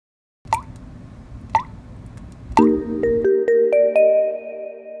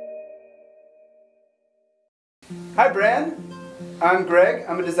Hi, Bran. I'm Greg.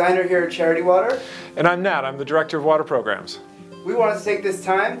 I'm a designer here at Charity Water. And I'm Nat. I'm the Director of Water Programs. We wanted to take this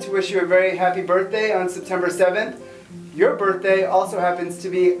time to wish you a very happy birthday on September 7th. Your birthday also happens to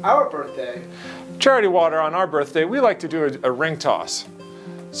be our birthday. Charity Water, on our birthday, we like to do a ring toss.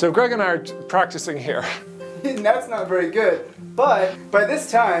 So Greg and I are practicing here. That's not very good. But by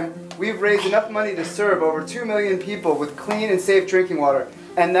this time, we've raised enough money to serve over 2 million people with clean and safe drinking water.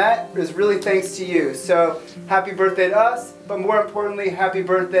 And that is really thanks to you. So happy birthday to us, but more importantly, happy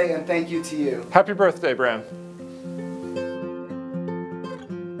birthday and thank you to you. Happy birthday, Bran.